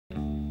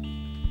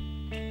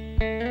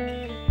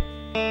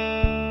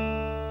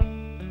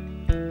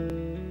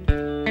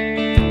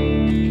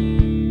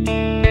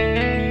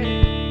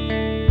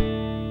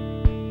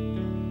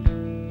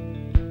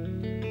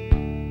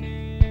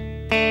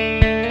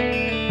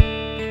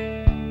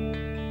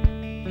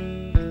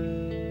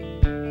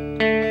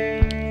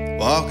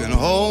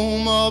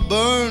all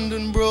burned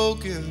and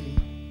broken,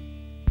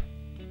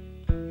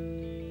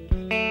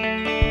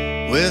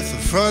 with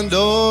the front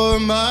door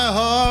my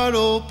heart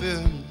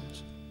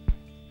opens.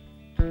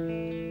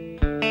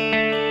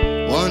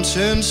 Once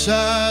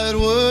inside,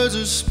 words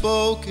are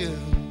spoken,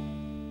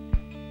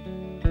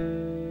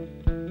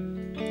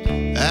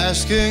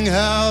 asking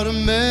how to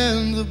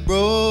mend the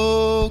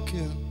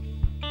broken.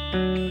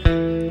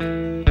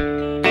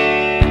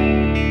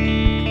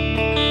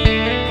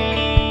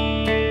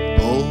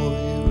 Oh,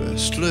 you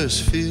restless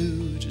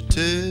fugitive.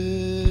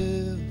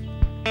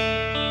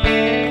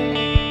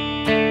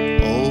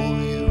 Oh,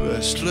 you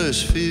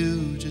restless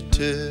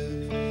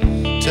fugitive.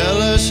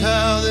 Tell us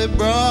how they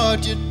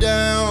brought you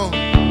down.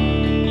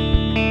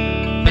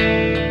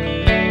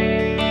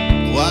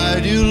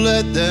 Why'd you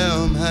let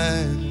them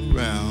hang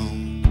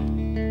around?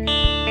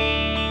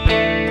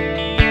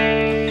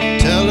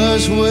 Tell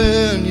us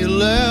when you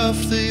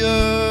left the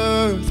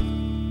earth,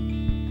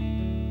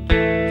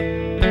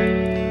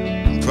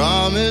 and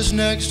promise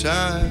next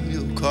time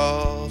you'll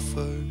call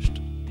first.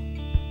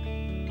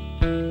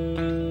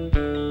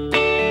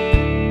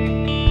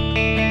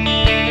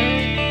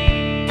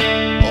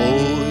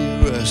 Oh,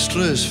 you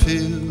restless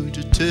fugitive.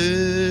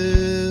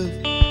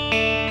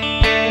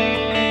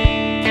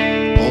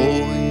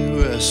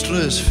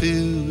 Restless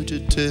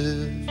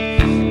fugitive.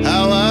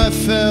 How I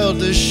felt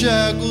the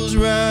shackles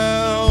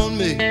round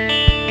me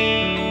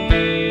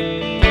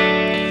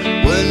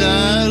when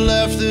I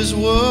left this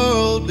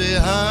world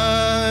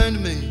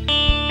behind me.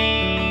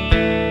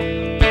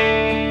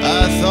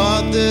 I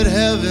thought that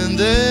heaven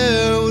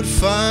there would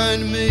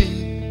find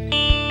me,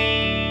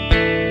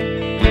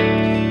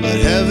 but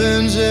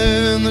heaven's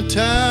in the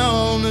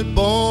town that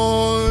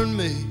born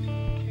me.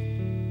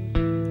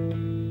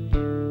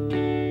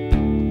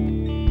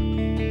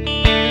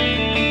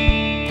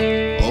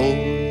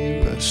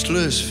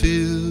 Restless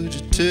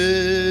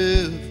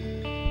fugitive.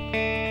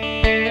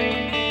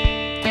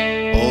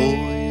 Oh,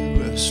 you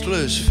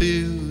restless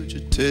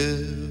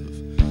fugitive.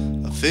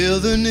 I feel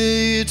the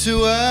need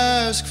to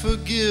ask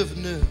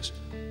forgiveness.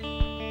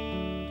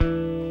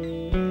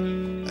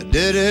 I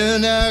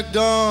didn't act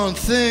on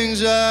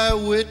things I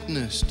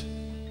witnessed,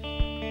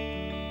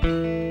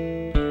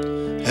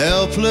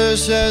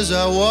 helpless as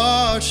I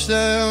watched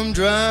them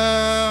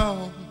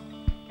drown.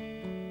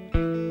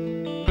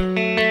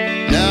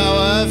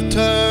 I've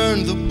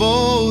turned the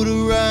boat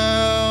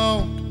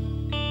around.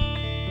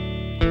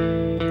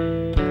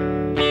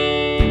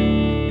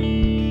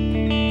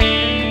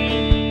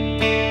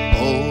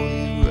 Oh,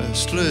 you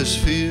restless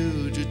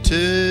fugitive.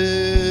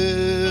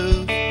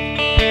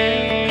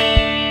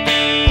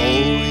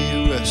 Oh, you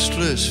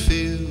restless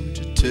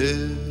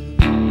fugitive.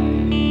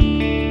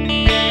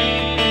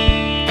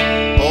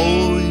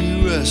 Oh, you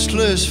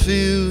restless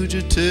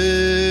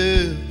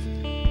fugitive.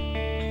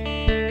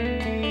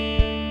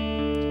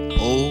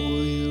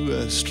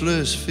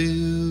 Restless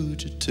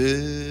fugitive.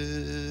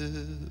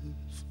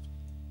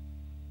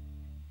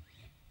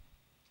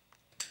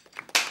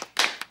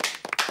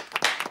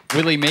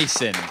 Willy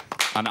Mason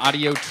on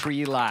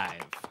Audiotree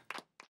Live.